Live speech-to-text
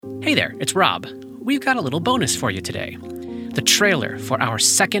Hey there, it's Rob. We've got a little bonus for you today. The trailer for our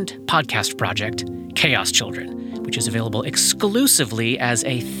second podcast project, Kaos-Children, which is available exclusively as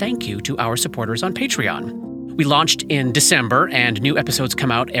a thank you to our supporters on Patreon. We launched in December, and new episodes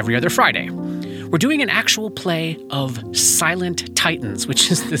come out every other Friday. We're doing an actual play of Silent Titans,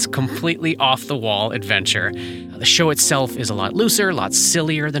 which is this completely off-the-wall adventure. The show itself is a lot looser, a lot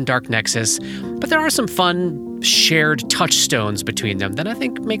sillier than Dark Nexus, but there are some fun shared touchstones between them that I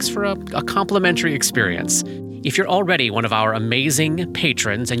think makes for a complimentary experience. If you're already one of our amazing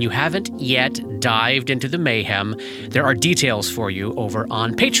patrons and you haven't yet dived into the mayhem, there are details for you over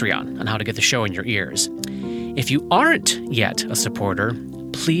on Patreon on how to get the show in your ears. If you aren't yet a supporter,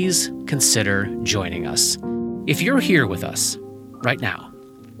 please consider joining us. If you're here with us right now,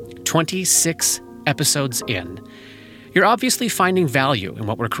 26 episodes in, you're obviously finding value in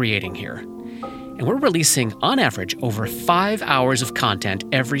what we're creating here. And we're releasing, on average, over 5 hours of content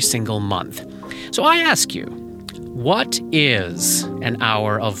every single month. So I ask you, what is an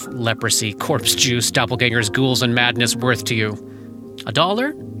hour of leprosy, corpse juice, doppelgangers, ghouls, and madness worth to you?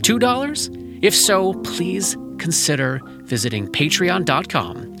 $1? $2? If so, please consider visiting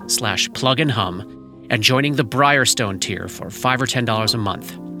patreon.com/plugandhum and joining the Briarstone tier for $5 or $10 a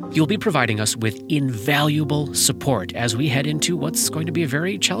month. You'll be providing us with invaluable support as we head into what's going to be a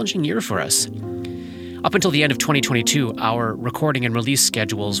very challenging year for us. Up until the end of 2022, our recording and release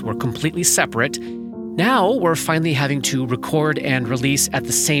schedules were completely separate. Now we're finally having to record and release at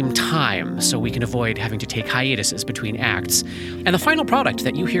the same time so we can avoid having to take hiatuses between acts. And the final product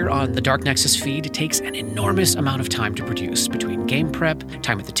that you hear on the Dark Nexus feed takes an enormous amount of time to produce between game prep,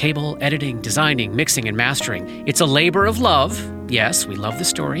 time at the table, editing, designing, mixing, and mastering. It's a labor of love. Yes, we love the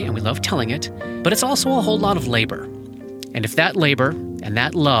story and we love telling it, but it's also a whole lot of labor. And if that labor and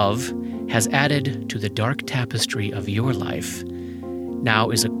that love has added to the dark tapestry of your life, now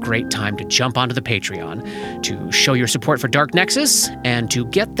is a great time to jump onto the Patreon to show your support for Dark Nexus and to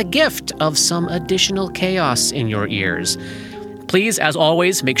get the gift of some additional chaos in your ears. Please, as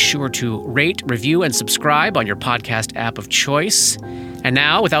always, make sure to rate, review, and subscribe on your podcast app of choice. And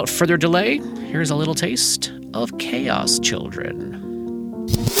now, without further delay, here's a little taste of Kaos-Children.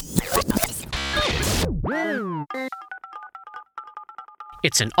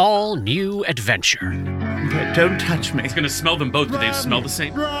 It's an all-new adventure. Don't touch me. It's going to smell them both. Do they smell the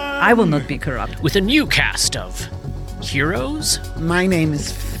same? I will not be corrupt. With a new cast of heroes. My name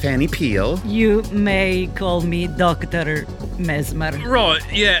is Fanny Peel. You may call me Dr. Mesmer. Right,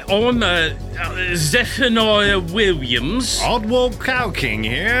 yeah, I'm Zephaniah Williams. Oddwall Cow King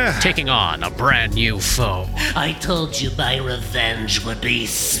here. Taking on a brand new foe. I told you my revenge would be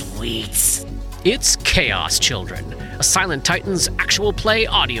sweet. It's Kaos-Children, a Silent Titans actual play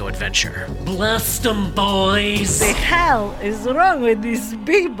audio adventure. Blast 'em, boys. The hell is wrong with these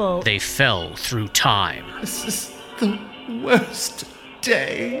people? They fell through time. This is the worst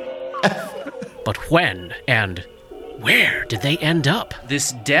day ever. But when and where did they end up?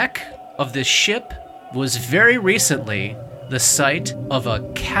 This deck of this ship was very recently the site of a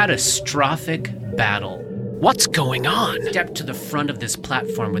catastrophic battle. What's going on? Step to the front of this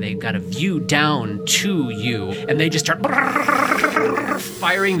platform where they've got a view down to you, and they just start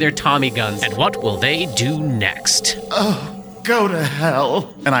firing their Tommy guns. And what will they do next? Oh, go to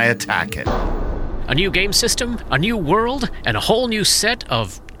hell. And I attack it. A new game system, a new world, and a whole new set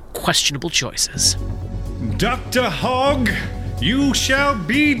of questionable choices. Dr. Hogg, you shall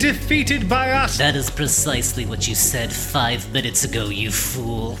be defeated by us. That is precisely what you said 5 minutes ago, you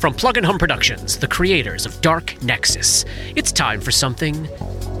fool. From Plug and Hum Productions, the creators of Dark Nexus, it's time for something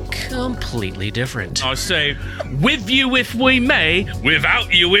completely different. I say, with you if we may,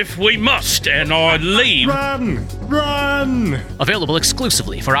 without you if we must, and I leave. Run! Run! Available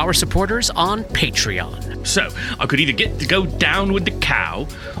exclusively for our supporters on Patreon. So, I could either get to go down with the cow,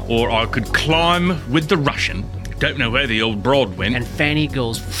 or I could climb with the Russian. Don't know where the old broad went. And Fanny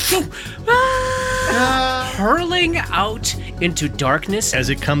goes hurling out into darkness. As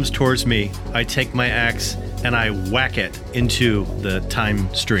it comes towards me, I take my axe and I whack it into the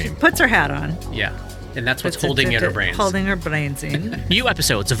time stream. Puts her hat on. Yeah, and that's what's holding in her brains. Holding her brains in. New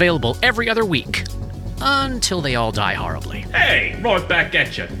episodes available every other week. Until they all die horribly. Hey, right back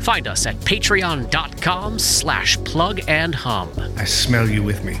at you. Find us at patreon.com/plugandhum. I smell you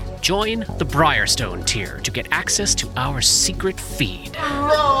with me. Join the Briarstone tier to get access to our secret feed.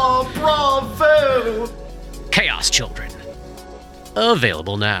 Bravo! Kaos-Children.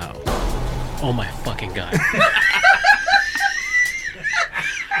 Available now. Oh my fucking god.